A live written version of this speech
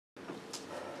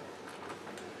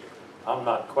I'm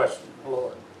not questioning the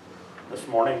Lord this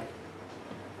morning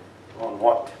on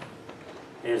what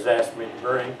He has asked me to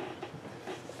bring.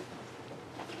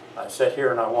 I sit here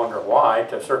and I wonder why,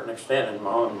 to a certain extent, in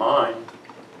my own mind.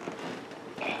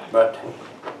 But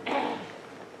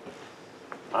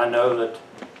I know that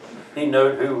He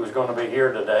knew who was going to be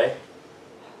here today.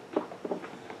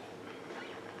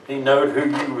 He knew who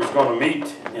you was going to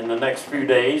meet in the next few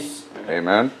days.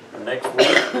 Amen. Or next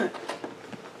week,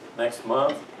 next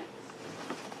month.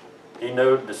 He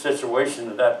knew the situation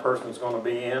that that person's going to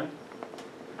be in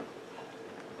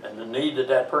and the need that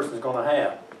that person's going to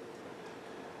have.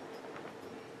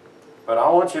 But I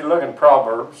want you to look in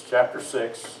Proverbs chapter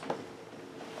 6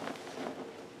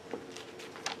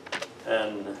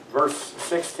 and verse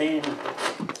 16,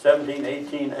 17,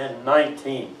 18, and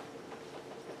 19.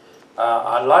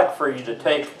 I'd like for you to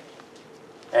take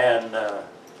and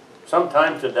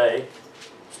sometime today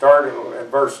start at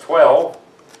verse 12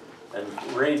 and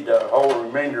read the whole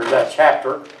remainder of that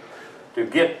chapter to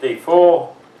get the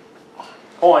full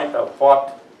point of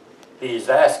what he's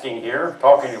asking here,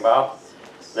 talking about.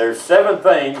 There's 7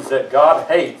 things that God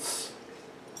hates.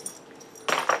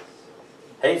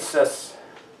 Hates us.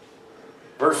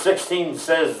 Verse 16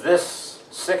 says this,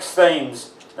 6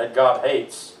 things that God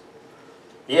hates.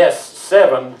 Yes,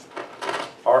 7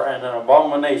 are an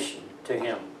abomination to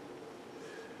Him.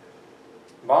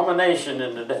 Abomination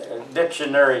in the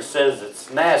dictionary says it's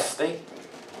nasty,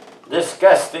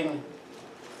 disgusting,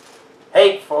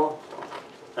 hateful,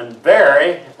 and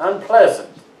very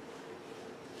unpleasant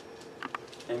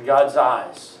in God's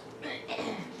eyes.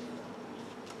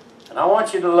 And I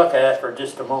want you to look at it for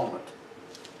just a moment.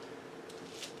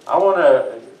 I want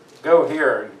to go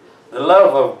here. The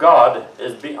love of God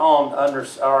is beyond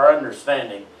our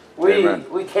understanding.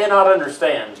 We cannot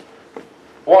understand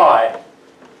why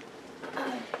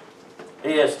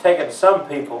He has taken some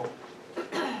people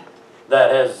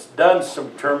that has done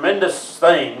some tremendous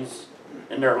things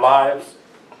in their lives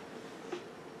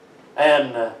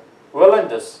and willing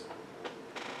to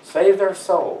save their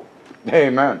soul.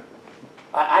 Amen.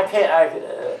 I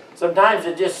can't, sometimes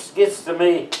it just gets to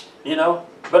me, you know,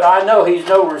 but I know He's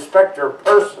no respecter of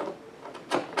person.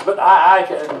 But I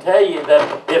can tell you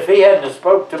that if He hadn't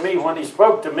spoke to me when He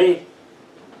spoke to me,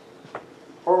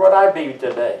 where would I be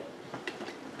today?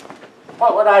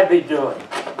 What would I be doing?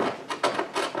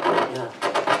 You know.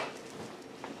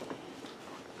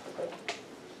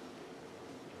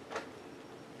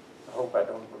 I hope I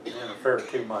don't interfere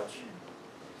too much.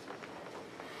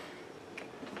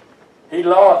 He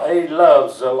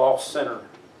loves the lost sinner.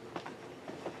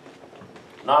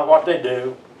 Not what they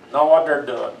do, not what they're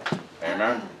doing.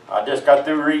 Amen. I just got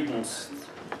through reading,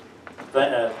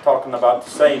 talking about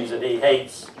the sayings that He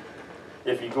hates.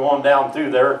 If you go on down through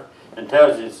there and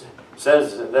tells you,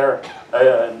 says there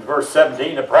in verse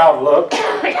 17, a proud look,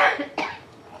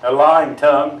 a lying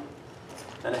tongue,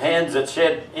 and hands that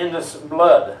shed innocent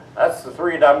blood. That's the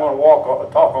 3 that I'm going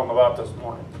to talk on about this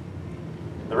morning.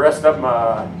 The rest of them,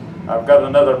 I've got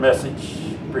another message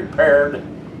prepared,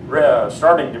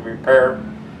 starting to prepare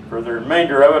for the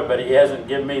remainder of it, but He hasn't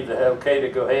given me the okay to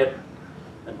go ahead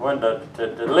and when to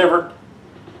deliver it.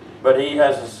 But He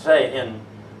has to say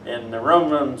in the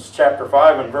Romans chapter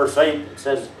 5 and verse 8, it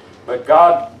says, but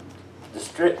God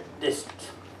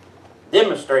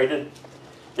demonstrated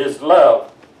His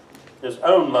love, His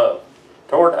own love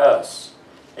toward us,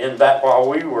 in that while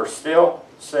we were still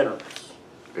sinners,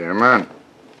 Amen.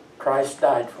 Christ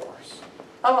died for us.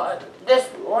 I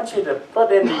just want you to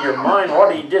put into your mind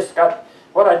what I just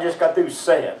got through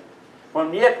saying.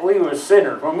 When yet we were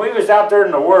sinners, when we was out there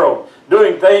in the world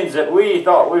doing things that we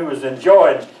thought we was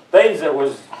enjoying, things that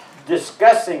was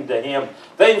disgusting to Him,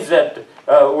 things that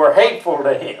were hateful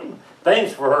to Him,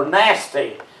 things were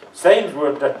nasty, things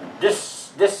were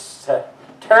just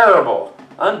terrible,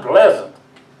 unpleasant.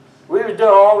 We was doing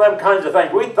all them kinds of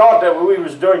things. We thought that we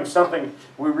was doing something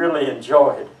we really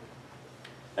enjoyed.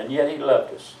 And yet He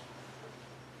loved us.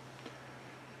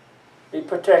 He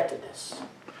protected us.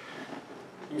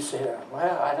 You say,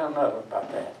 well, I don't know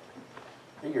about that.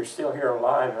 You're still here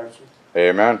alive, aren't you?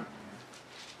 Amen.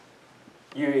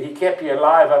 He kept you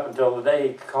alive up until the day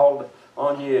He called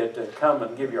on you to come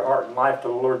and give your heart and life to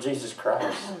the Lord Jesus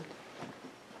Christ.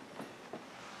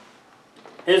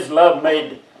 His love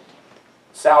made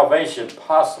salvation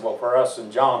possible for us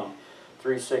in John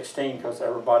 3:16, because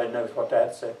everybody knows what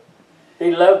that said.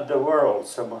 He loved the world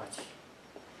so much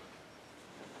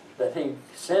that He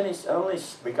sent His only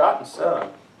begotten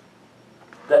Son,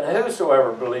 that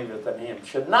whosoever believeth in Him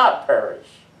should not perish,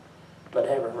 but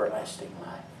have everlasting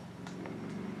life.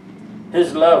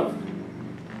 His love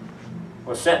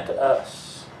was sent to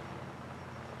us.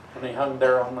 when he hung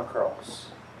there on the cross.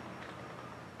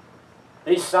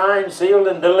 He signed, sealed,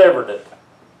 and delivered it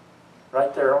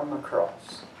right there on the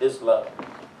cross, his love.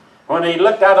 When he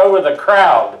looked out over the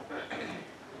crowd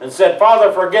and said,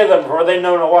 Father, forgive them, for they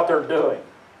don't know what they're doing.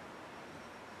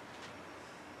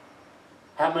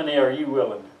 How many are you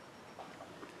willing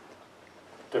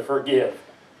to forgive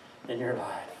in your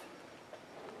life?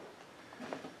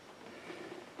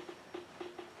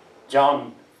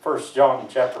 John, 1 John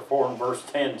chapter 4 and verse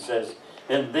 10 says,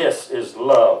 and this is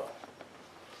love.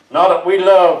 Not that we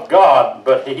love God,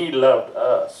 but he loved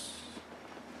us.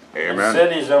 Amen. And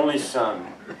sent his only Son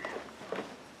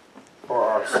for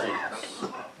our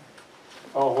sins.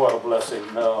 Oh, what a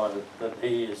blessing knowing that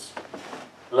he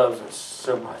loves us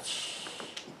so much.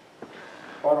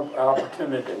 What an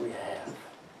opportunity we have.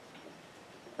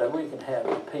 That we can have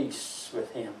a peace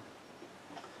with him.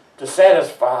 To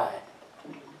satisfy.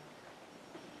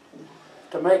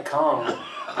 To make calm.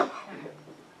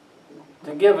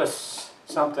 To give us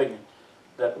something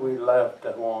that we love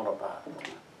to want about.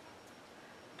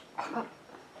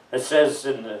 It says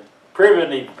in the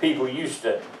primitive people used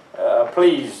to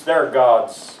please their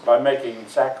gods by making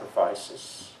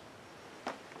sacrifices.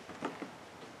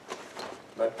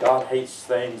 But God hates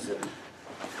things that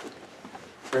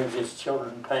brings his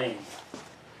children pain.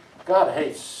 God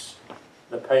hates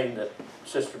the pain that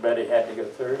Sister Betty had to go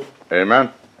through.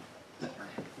 Amen.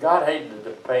 God hated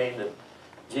the pain that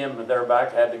Jim and their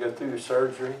back had to go through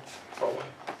surgery for.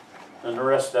 And the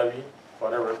rest of you,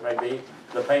 whatever it may be,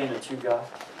 the pain that you got.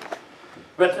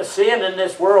 But the sin in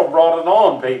this world brought it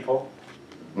on, people.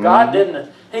 God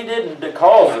didn't, he didn't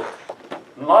cause it.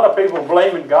 A lot of people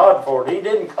blaming God for it. He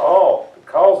didn't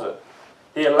cause it.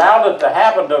 He allowed it to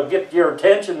happen to get your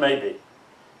attention maybe.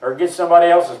 Or get somebody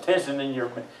else's attention in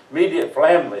your immediate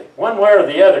family. One way or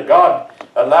the other, God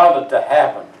allowed it to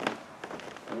happen.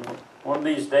 And one of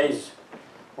these days,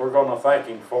 we're going to thank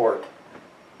him for it.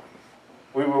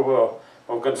 We will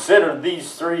consider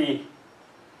these three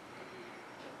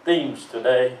themes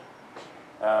today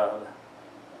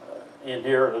in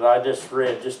here that I just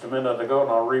read just a minute ago, and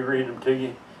I'll reread them to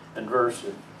you in verse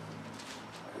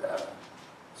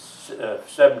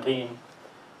 17.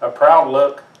 A proud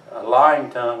look, a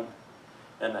lying tongue,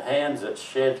 and the hands that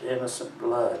shed innocent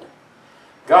blood.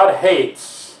 God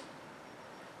hates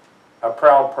a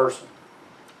proud person.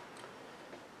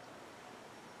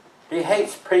 He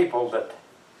hates people that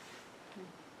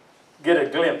get a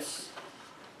glimpse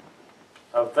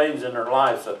of things in their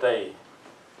lives that they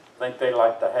think they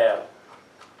like to have.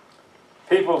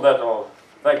 People that will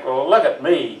think, well, look at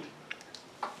me.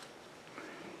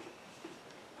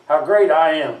 How great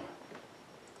I am.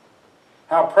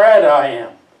 How proud I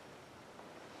am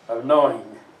of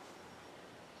knowing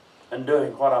and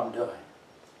doing what I'm doing.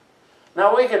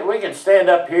 Now we can stand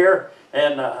up here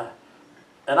and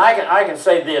I can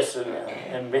say this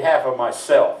in behalf of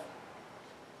myself.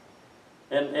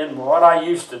 And what I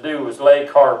used to do was lay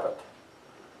carpet.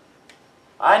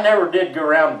 I never did go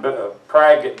around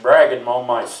bragging on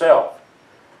myself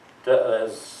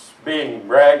as being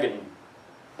bragging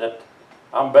that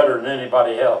I'm better than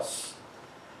anybody else.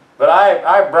 But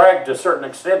I bragged to a certain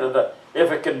extent that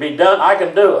if it can be done, I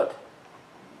can do it.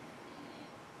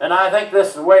 And I think this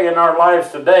is the way in our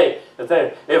lives today.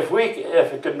 That if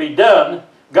it can be done,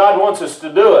 God wants us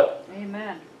to do it.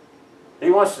 Amen. He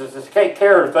wants us to take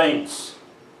care of things.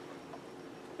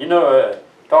 You know,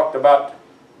 talked about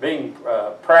being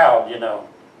proud, you know.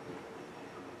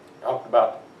 Talked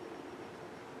about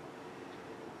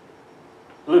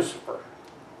Lucifer.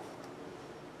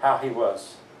 How he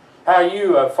was. How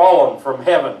you have fallen from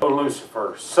heaven, O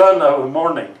Lucifer, son of the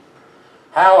morning.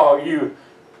 How you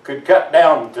could cut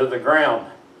down to the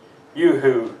ground, you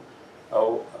who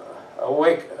are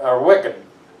wicked,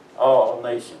 all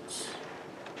nations.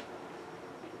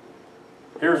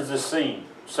 Here's the scene.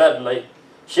 Suddenly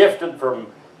shifted from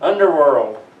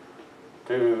underworld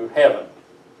to heaven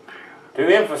to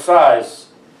emphasize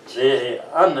the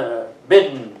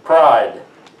unbidden pride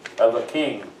of a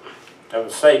king,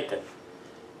 of Satan,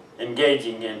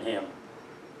 engaging in him.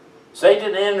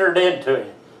 Satan entered into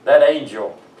that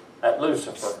angel, that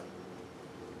Lucifer,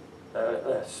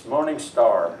 this morning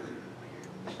star,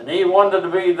 and he wanted to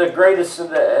be the greatest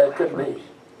that could be.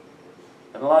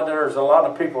 And there's a lot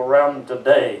of people around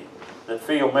today that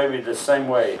feel maybe the same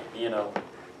way, you know.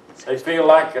 They feel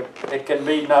like it can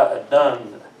be not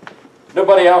done.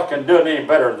 Nobody else can do it any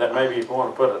better than maybe you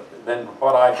want to put it, than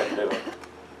what I can do.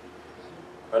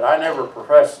 But I never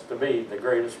professed to be the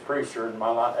greatest preacher in my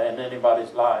life, in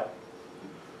anybody's life.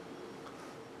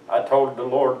 I told the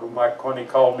Lord when he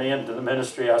called me into the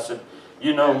ministry, I said,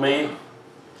 you know me.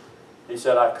 He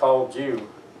said, I called you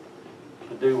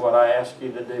to do what I ask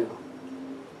you to do.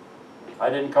 I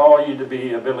didn't call you to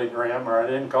be a Billy Graham, or I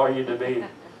didn't call you to be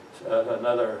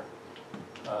another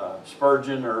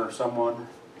Spurgeon or someone.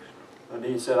 But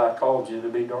he said, I called you to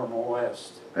be Dartmouth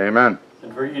West. Amen.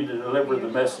 And for you to deliver the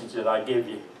message that I give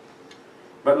you.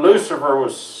 But Lucifer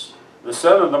was the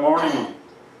son of the morning,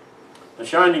 the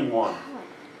shining one.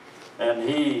 And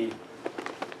he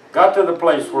got to the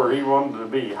place where he wanted to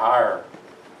be higher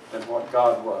than what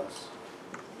God was.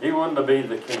 He wanted to be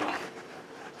the king.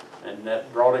 And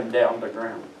that brought him down to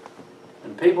ground.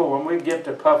 And people, when we get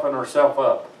to puffing ourselves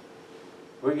up,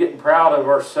 we're getting proud of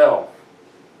ourselves,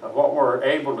 of what we're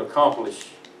able to accomplish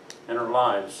in our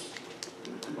lives,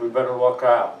 we better look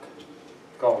out,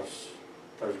 because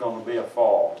there's going to be a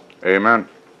fall. Amen.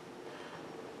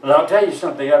 And I'll tell you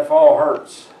something, that fall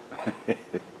hurts.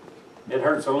 It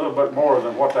hurts a little bit more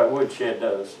than what that woodshed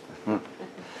does.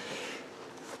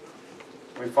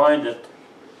 We find it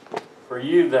for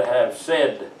you that have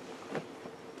said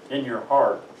in your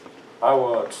heart, I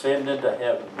will ascend into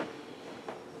heaven.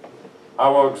 I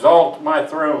will exalt my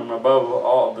throne above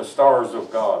all the stars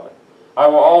of God. I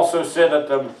will also sit at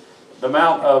the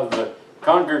mount of the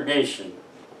congregation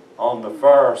on the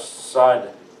far side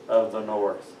of the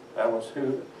north. That was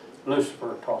who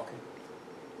Lucifer talking.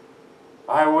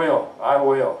 I will, I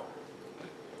will.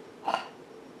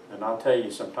 And I'll tell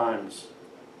you, sometimes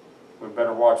we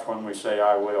better watch when we say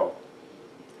I will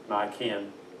and I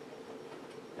can,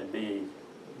 and be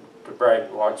to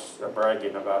brag, watch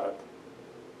bragging about it.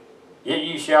 Yet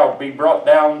ye shall be brought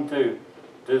down to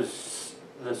the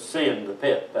sin, the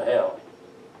pit, the hell.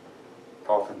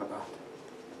 Talking about it.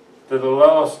 To the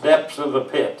lowest depths of the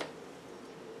pit.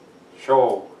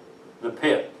 Show the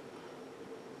pit.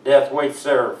 Death waits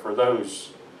there for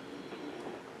those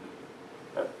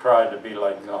that try to be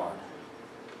like God.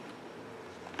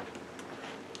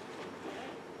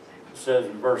 It says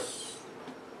in verse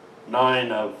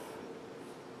 9 of,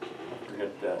 I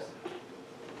forget that.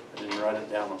 I didn't write it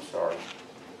down, I'm sorry.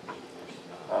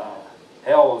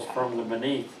 Hell is from the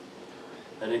beneath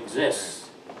that exists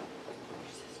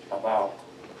about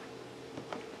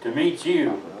to meet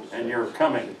you and your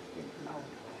coming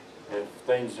if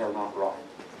things are not right.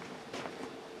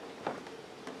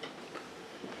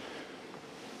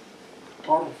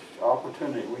 What an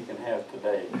opportunity we can have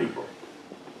today, people.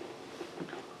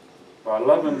 By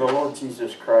loving the Lord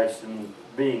Jesus Christ and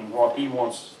being what He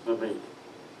wants to be.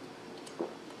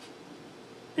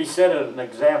 He set an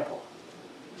example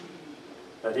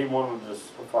that He wanted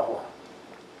us to follow.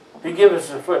 He gave us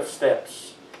the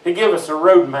footsteps. He gave us a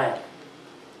roadmap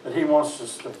that He wants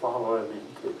us to follow Him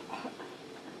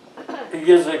into. He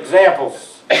gives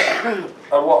examples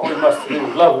of what we must do,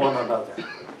 love one another.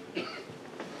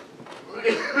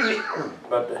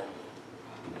 But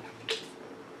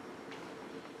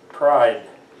pride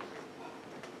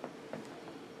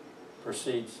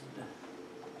precedes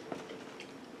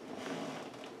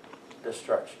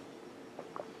destruction.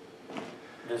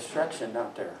 Destruction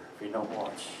out there if you don't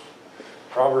watch.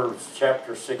 Proverbs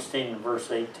chapter 16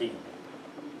 verse 18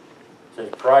 says,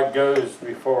 pride goes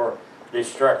before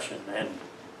destruction and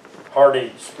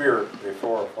haughty spirit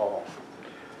before a fall.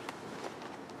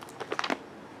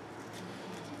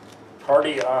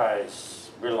 Haughty eyes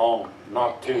belong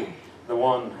not to the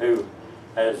one who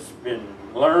has been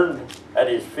learned at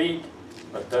his feet,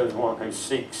 but the one who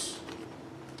seeks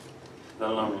the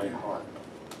lonely heart.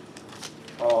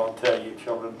 Oh, I'll tell you,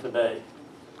 children, today,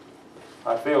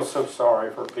 I feel so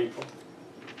sorry for people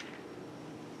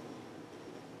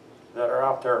that are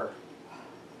out there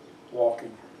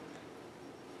walking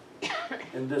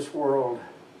in this world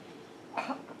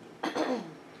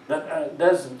that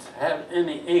doesn't have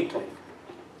any inkling.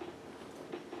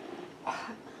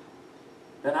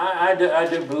 And I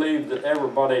do believe that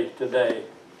everybody today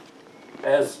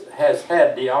has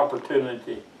had the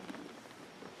opportunity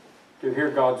to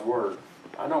hear God's Word.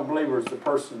 I don't believe there's a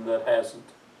person that hasn't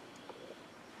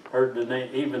heard the name,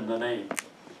 even the name.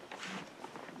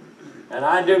 And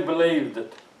I do believe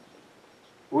that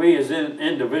we as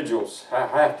individuals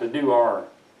have to do our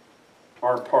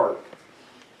part.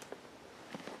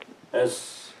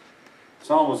 As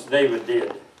Psalmist David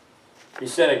did. He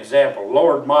set example.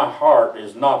 Lord, my heart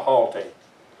is not haughty,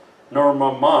 nor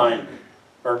my mind,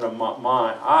 or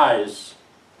my eyes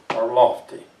are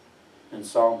lofty. In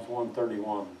Psalms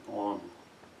 131:1.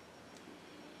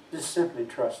 Just simply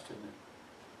trust in Him.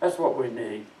 That's what we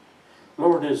need.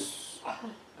 Lord is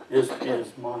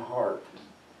my heart.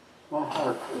 My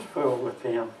heart is filled with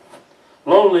Him.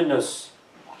 Loneliness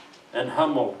and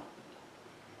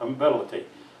humility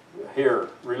here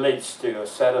relates to a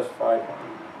satisfied heart.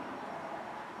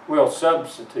 Will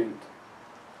substitute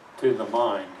to the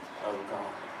mind of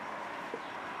God.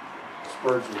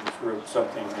 Spurgeon wrote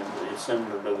something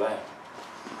similar to that.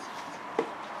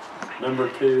 Number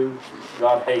 2,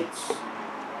 God hates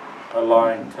a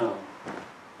lying tongue.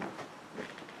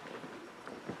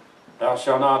 Thou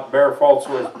shalt not bear false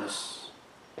witness.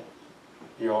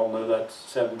 You all know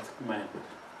that's the 7th commandment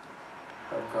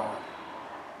of God.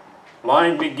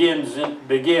 Lying began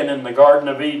in the Garden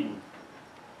of Eden.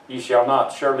 Ye shall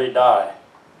not surely die.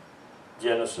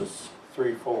 Genesis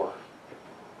 3:4.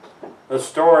 The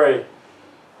story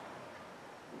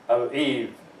of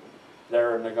Eve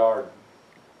there in the garden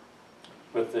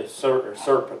with the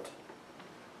serpent.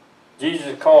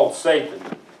 Jesus called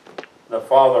Satan the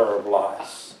father of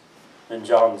lies in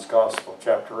John's Gospel,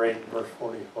 chapter 8, verse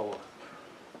 44.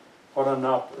 What an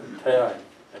time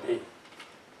that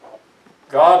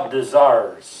God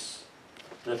desires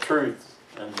the truth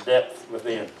and depth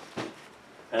within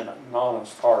and an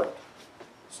honest heart.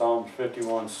 Psalm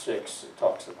 51:6 it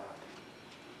talks about it.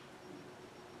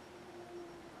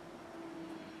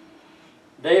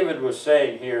 David was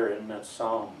saying here in that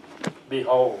psalm,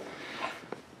 behold,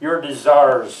 your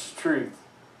desires truth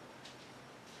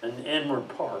in the inward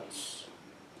parts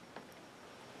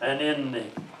and in the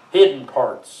hidden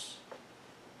parts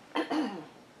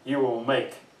you will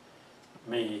make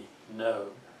me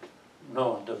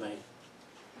known to me.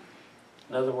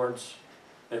 In other words,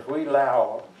 if we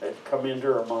allow it to come into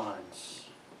our minds,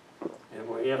 it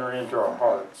will enter into our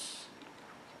hearts,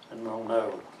 and we'll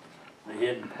know the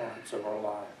hidden parts of our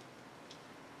life.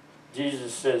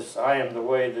 Jesus says, I am the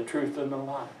way, the truth, and the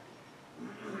life.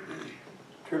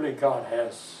 Truly God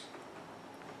has.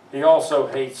 He also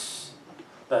hates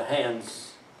the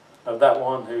hands of that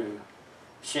one who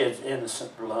sheds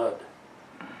innocent blood.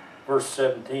 Verse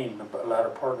 17, the latter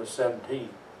part of 17,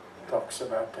 talks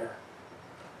about there.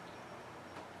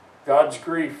 God's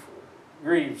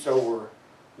grieves over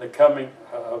the coming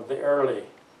of the early.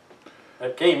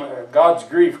 God's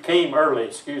grief came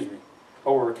early,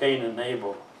 over Cain and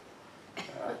Abel.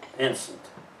 Instant.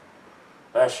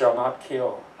 Thou shalt not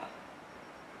kill.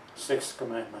 6th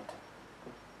commandment.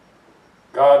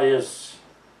 God is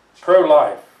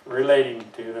pro-life relating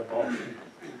to abortion.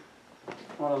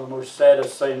 One of the most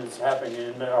saddest things that's happening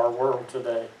in our world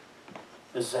today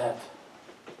is that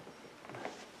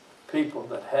people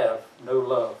that have no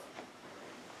love,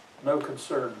 no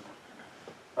concern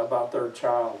about their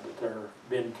child that they've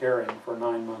been carrying for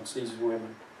 9 months, these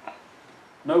women,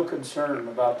 no concern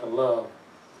about the love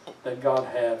that God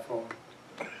had for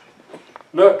them,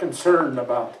 not concerned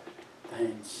about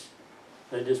things.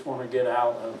 They just want to get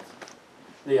out of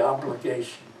the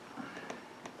obligation.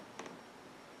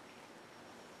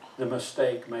 The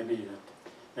mistake may be that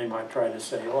they might try to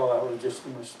say, oh, that was just a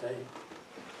mistake.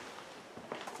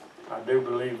 I do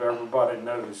believe everybody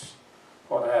knows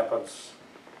what happens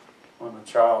when a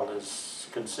child is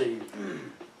conceived.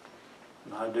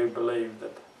 And I do believe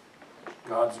that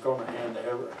God's going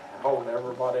to hold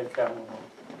everybody accountable.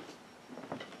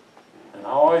 And I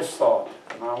always thought,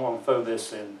 and I want to throw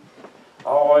this in, I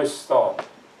always thought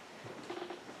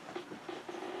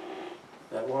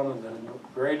that one of the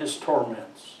greatest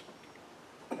torments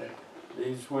that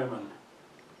these women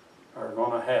are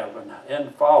going to have,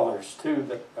 and fathers too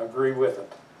that agree with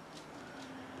it,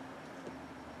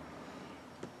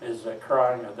 is the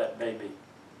crying of that baby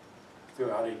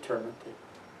throughout eternity.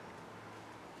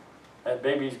 That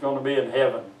baby's going to be in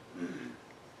heaven,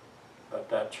 but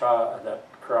that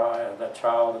cry of that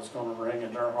child is going to ring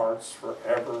in their hearts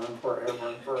forever and forever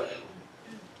and forever.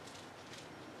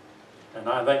 And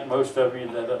I think most of you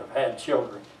that have had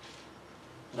children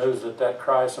knows that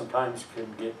cry sometimes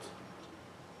can get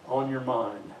on your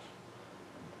mind,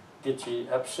 get you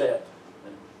upset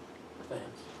and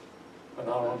things. But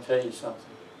I want to tell you something.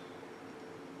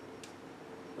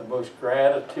 The most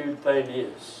gratitude thing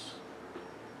is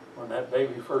when that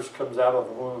baby first comes out of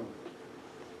the womb,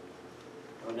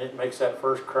 when it makes that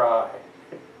first cry.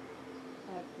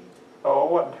 Oh,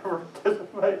 what difference does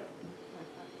it make?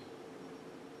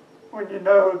 When you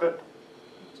know that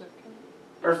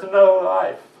there's another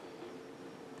life,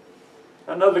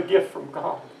 another gift from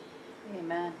God.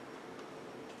 Amen.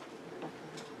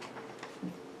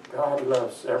 God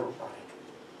loves everybody.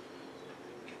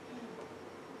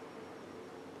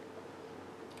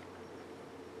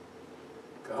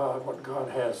 God, what God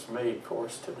has made for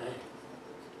us today.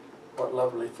 What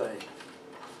lovely thing.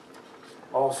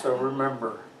 Also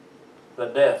remember the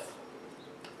death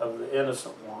of the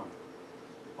innocent one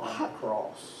on the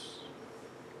cross.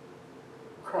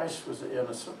 Christ was the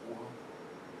innocent one.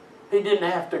 He didn't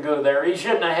have to go there. He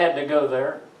shouldn't have had to go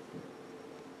there.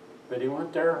 But he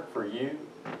went there for you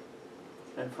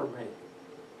and for me.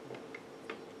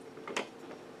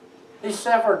 He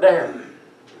suffered there.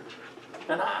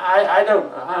 And I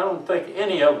don't think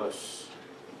any of us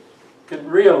could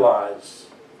realize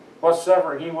what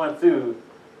suffering he went through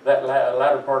that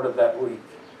latter part of that week.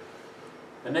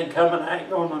 And then come and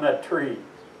hang on that tree.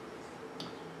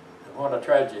 And what a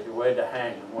tragedy, way to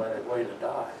hang and what a way to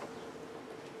die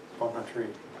on a tree.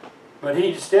 But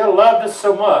he still loved us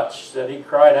so much that he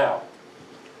cried out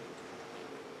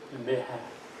in behalf.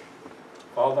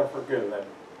 Father, forgive them.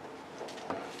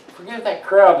 Forgive that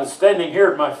crowd that's standing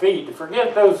here at my feet.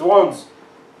 Forgive those ones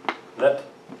that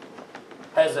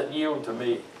hasn't yielded to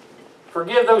me.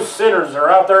 Forgive those sinners that are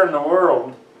out there in the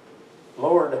world.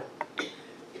 Lord,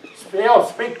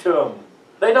 speak to them.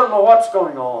 They don't know what's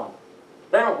going on.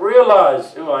 They don't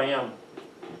realize who I am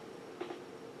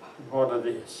and what it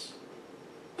is.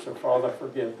 So, Father,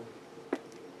 forgive them.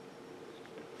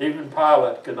 Even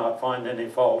Pilate could not find any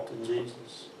fault in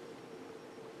Jesus.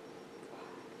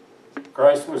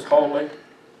 Christ was holy,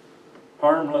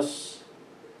 harmless,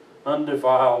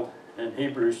 undefiled in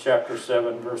Hebrews chapter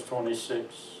 7, verse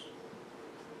 26.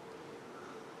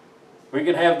 We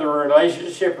can have the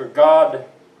relationship with God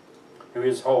who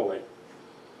is holy.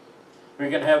 We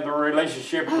can have the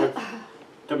relationship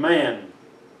to man.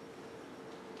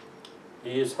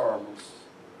 He is harmless.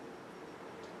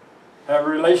 Have a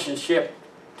relationship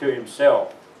to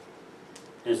himself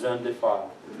is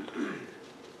undefiled.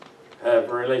 Have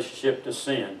a relationship to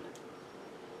sin.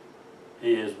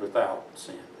 He is without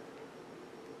sin.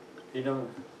 You know,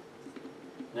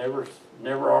 never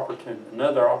opportunity,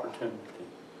 another opportunity.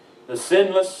 The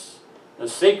sinless, the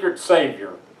secret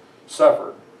Savior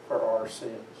suffered for our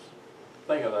sins.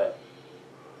 Think of that.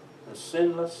 The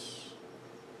sinless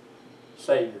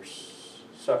Savior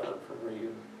suffered for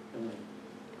you and me.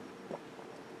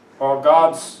 While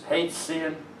God hates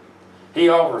sin, He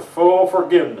offers full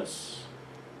forgiveness.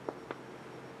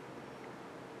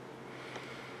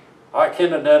 I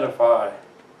can identify,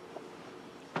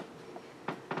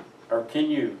 or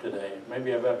can you today?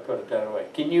 Maybe I better put it that way.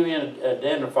 Can you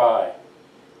identify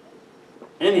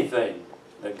anything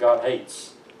that God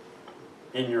hates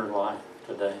in your life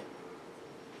today?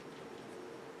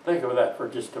 Think of that for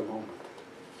just a moment.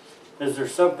 Is there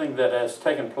something that has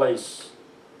taken place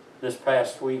this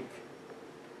past week,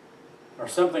 or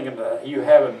something that you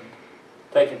haven't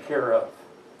taken care of,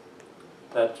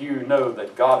 that you know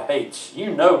that God hates?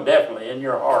 You know definitely in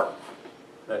your heart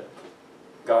that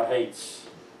God hates,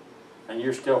 and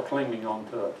you're still clinging on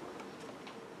to it,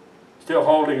 still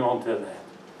holding on to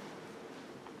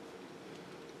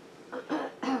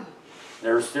that.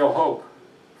 There's still hope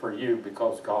for you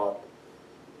because of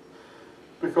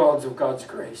God's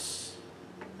grace.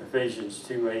 Ephesians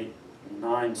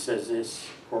 2:8-9 says this: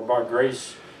 for by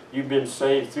grace you've been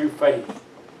saved through faith,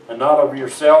 and not of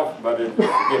yourself, but it is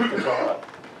the gift of God.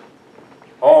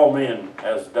 All men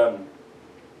has done.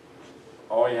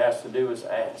 All he has to do is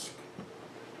ask.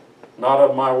 Not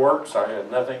of my works, I have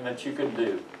nothing that you can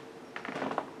do,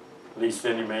 least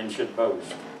any man should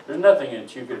boast. There's nothing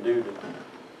that you can do to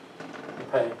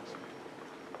pay.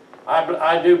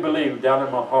 I do believe down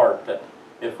in my heart that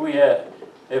if we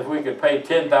could pay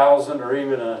 $10,000 or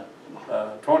even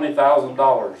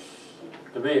 $20,000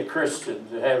 to be a Christian,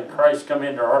 to have Christ come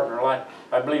into our heart and our life,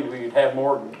 I believe we could have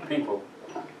more people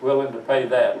willing to pay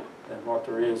that than what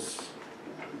there is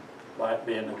life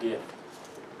being a gift.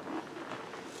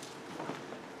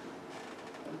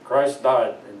 Christ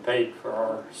died and paid for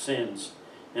our sins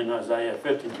in Isaiah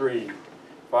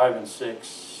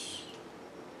 53:5-6.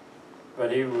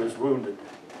 But he was wounded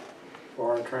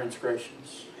for our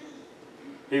transgressions.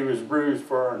 He was bruised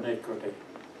for our iniquity.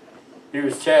 He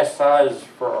was chastised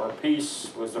for our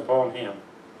peace was upon him.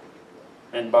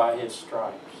 And by his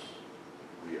stripes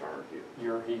We are healed.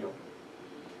 you're healed.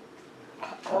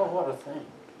 Oh, what a thing.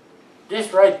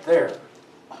 Just right there.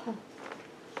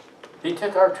 He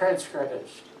took our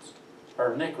transgressions,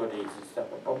 our iniquities and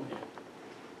stuff upon him.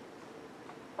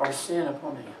 Our sin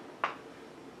upon him.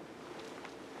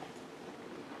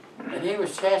 And he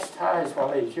was chastised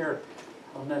while he was here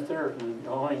on that earth and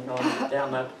going on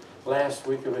down that last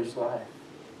week of his life.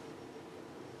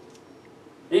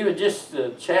 Even just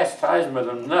the chastisement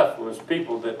enough was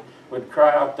people that would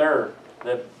cry out there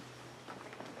that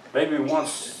maybe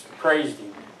once praised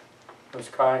him, was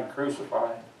crying,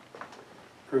 crucify,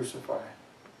 crucify.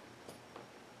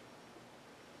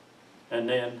 And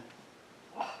then,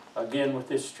 again with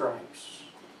his stripes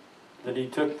that he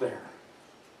took there,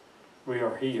 we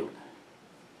are healed.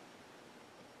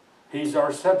 He's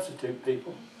our substitute,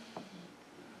 people.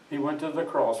 He went to the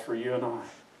cross for you and I.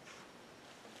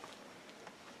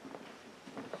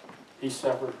 He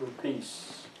suffered for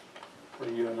peace for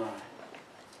you and I.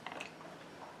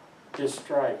 His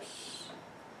stripes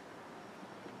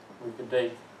we can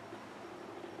take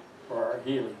for our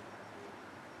healing.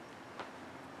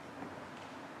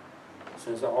 It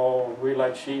says, all we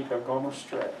like sheep have gone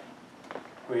astray.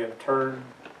 We have turned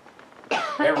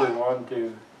everyone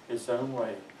to his own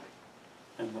way,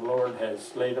 and the Lord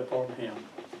has laid upon him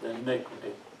the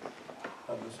iniquity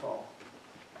of us all.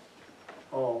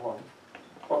 Oh,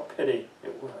 what pity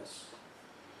it was.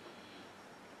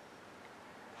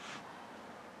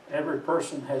 Every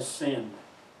person has sinned,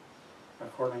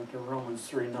 according to Romans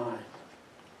 3:9.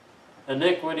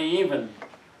 Iniquity, even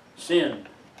sin,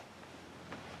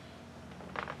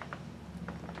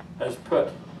 has put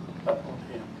upon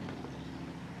him.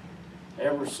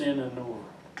 Every sin in the world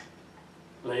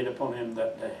laid upon him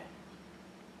that day.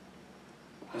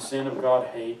 The sin of God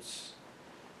hates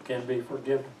can be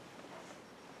forgiven.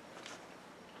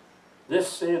 This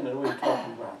sin that we're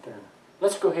talking about there,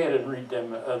 let's go ahead and read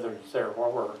them others there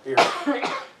while we're here.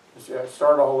 Let's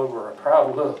start all over. A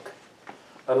proud look,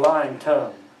 a lying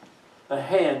tongue, a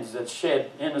hands that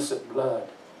shed innocent blood,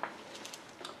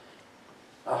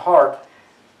 a heart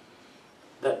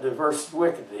that diverts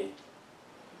wickedly,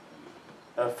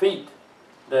 a feet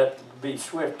that be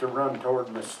swift to run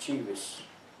toward mischievous,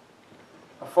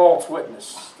 a false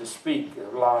witness to speak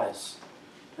of lies,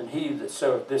 and he that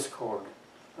soweth discord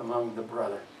among the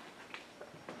brethren.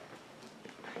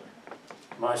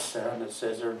 My son, it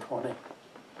says there in 20,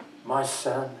 my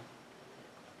son,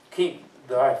 keep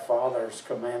thy father's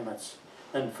commandments,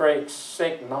 and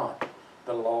forsake not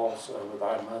the laws of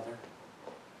thy mother.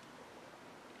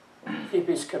 Keep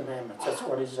his commandments. That's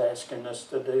what he's asking us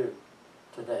to do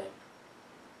today.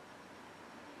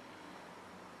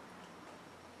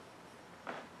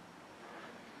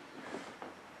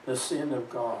 The sin of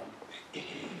God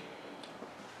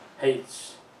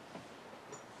hates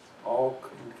all,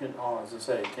 as I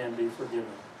say, can be forgiven.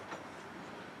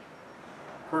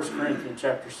 1 Corinthians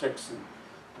chapter 6 and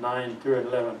 9 through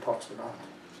 11 talks about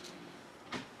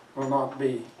will not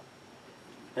be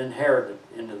inherited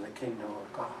into the kingdom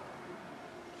of God.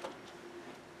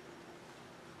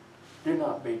 Do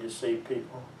not be deceived,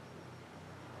 people.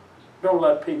 Don't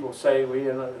let people say, we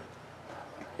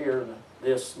hear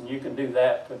this and you can do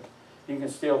that, and you can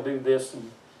still do this,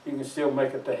 and you can still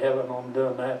make it to heaven on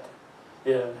doing that.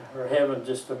 Yeah, or heaven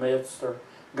just amidst, or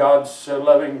God's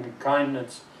loving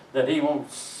kindness that he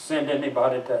won't send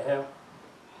anybody to hell.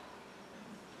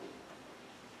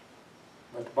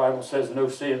 But the Bible says no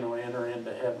sin will enter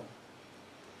into heaven.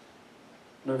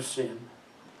 No sin.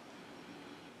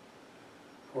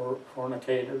 For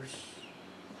fornicators,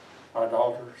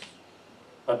 idolaters,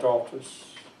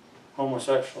 adulterers,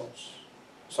 homosexuals,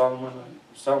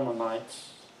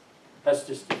 Solomonites. That's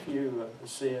just a few of the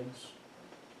sins.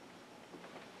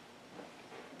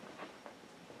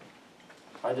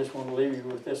 I just want to leave you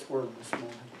with this word this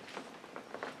morning.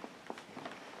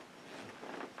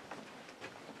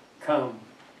 Come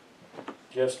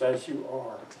just as you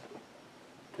are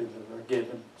to the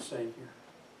forgiven Savior.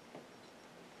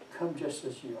 Come just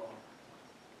as you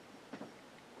are.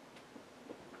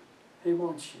 He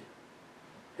wants you.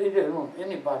 He didn't want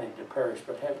anybody to perish,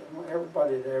 but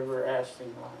everybody to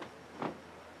everlasting life.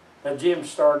 Now Jim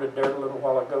started there a little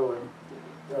while ago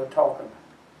and talking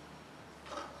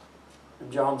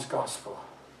in John's Gospel.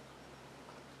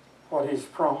 What he's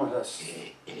promised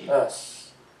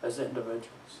us as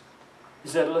individuals. He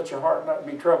said, let your heart not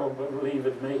be troubled, but believe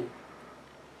in me.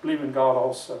 Believe in God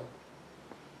also.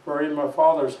 For in my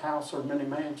Father's house are many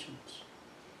mansions.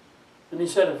 And he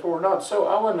said, if it were not so,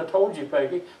 I wouldn't have told you,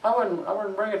 Peggy. I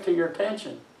wouldn't bring it to your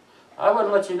attention. I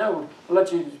wouldn't let you know,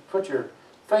 let you put your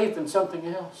faith in something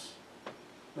else.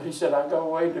 But he said, I go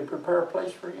away to prepare a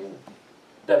place for you,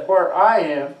 that where I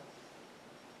am,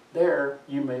 there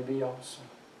you may be also.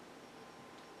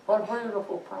 What a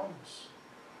beautiful promise.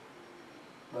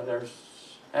 But there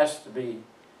has to be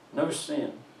no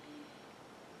sin,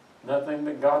 nothing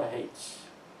that God hates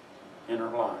in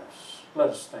our lives. Let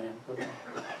us stand for that.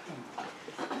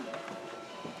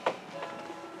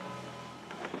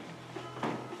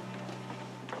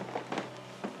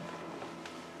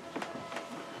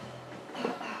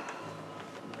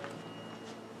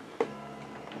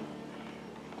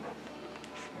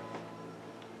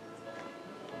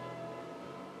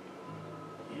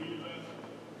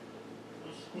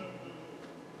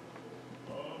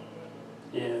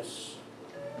 Yes.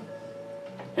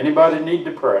 Anybody need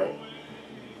to pray?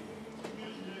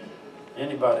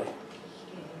 Anybody?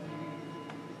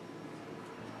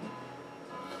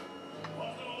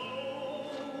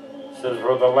 It says,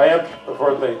 for the lamp,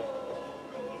 for the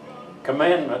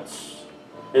commandments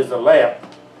is the lamp,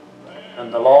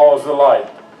 and the law is the light.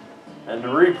 and the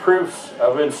reproofs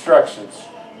of instructions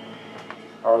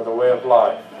are the way of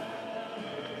life.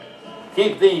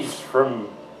 Keep these from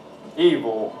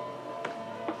evil.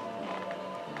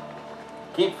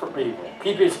 Keep from evil.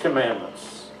 Keep his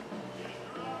commandments.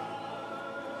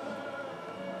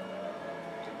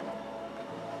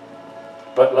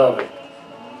 But love it.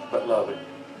 But love it.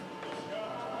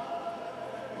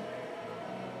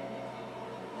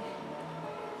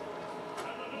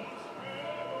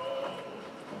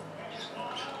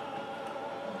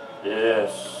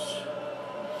 Yes.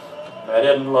 That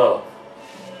isn't love.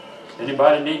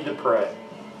 Anybody need to pray?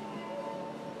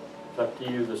 It's up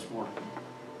to you this morning.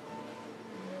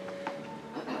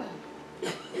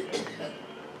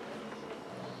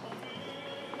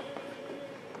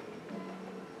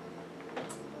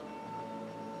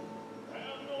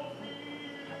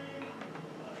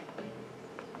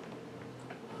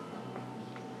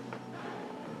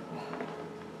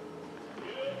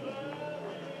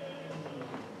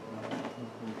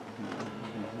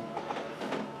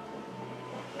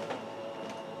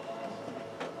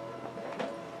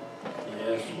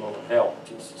 Yes, Lord, help,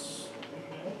 Jesus.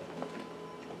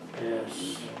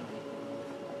 Yes.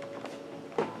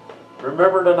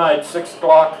 Remember tonight, 6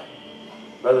 o'clock,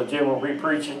 Brother Jim will be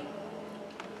preaching.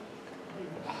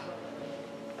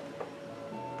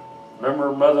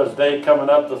 Remember Mother's Day coming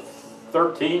up the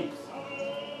 13th.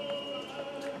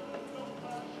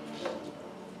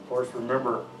 Of course,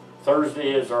 remember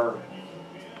Thursday is our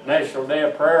National Day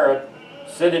of Prayer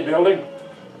at City Building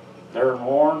there in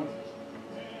Warren.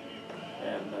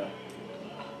 And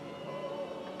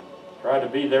try to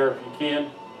be there if you can.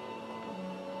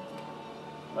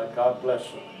 Let God bless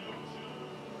you.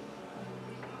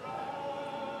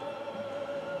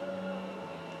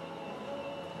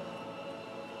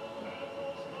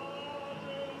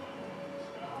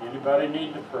 Anybody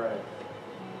need to pray?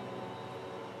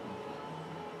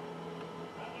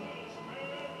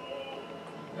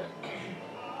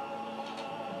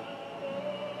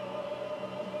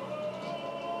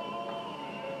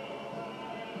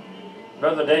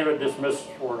 Brother David, dismiss us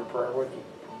for a prayer, would you?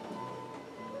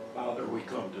 Father, we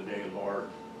come today, Lord,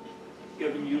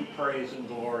 giving you praise and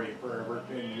glory for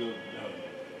everything you've done.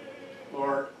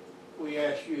 Lord, we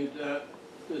ask you to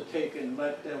take and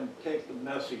let them take the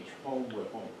message home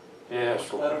with them.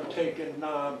 Yes, Let Lord. them take it and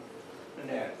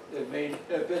that.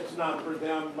 If it's not for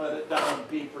them, let it down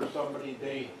be for somebody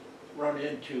they run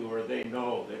into or they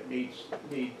know that needs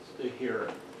to hear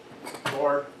it.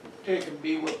 Lord, take and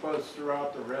be with us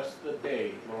throughout the rest of the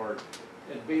day, Lord,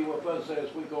 and be with us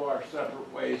as we go our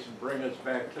separate ways and bring us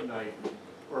back tonight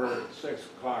for our 6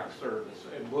 o'clock service.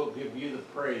 And we'll give you the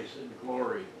praise and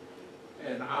glory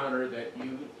and honor that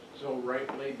you so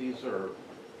rightly deserve.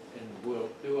 And we'll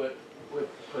do it with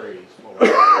praise, Lord.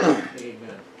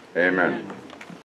 Amen. Amen.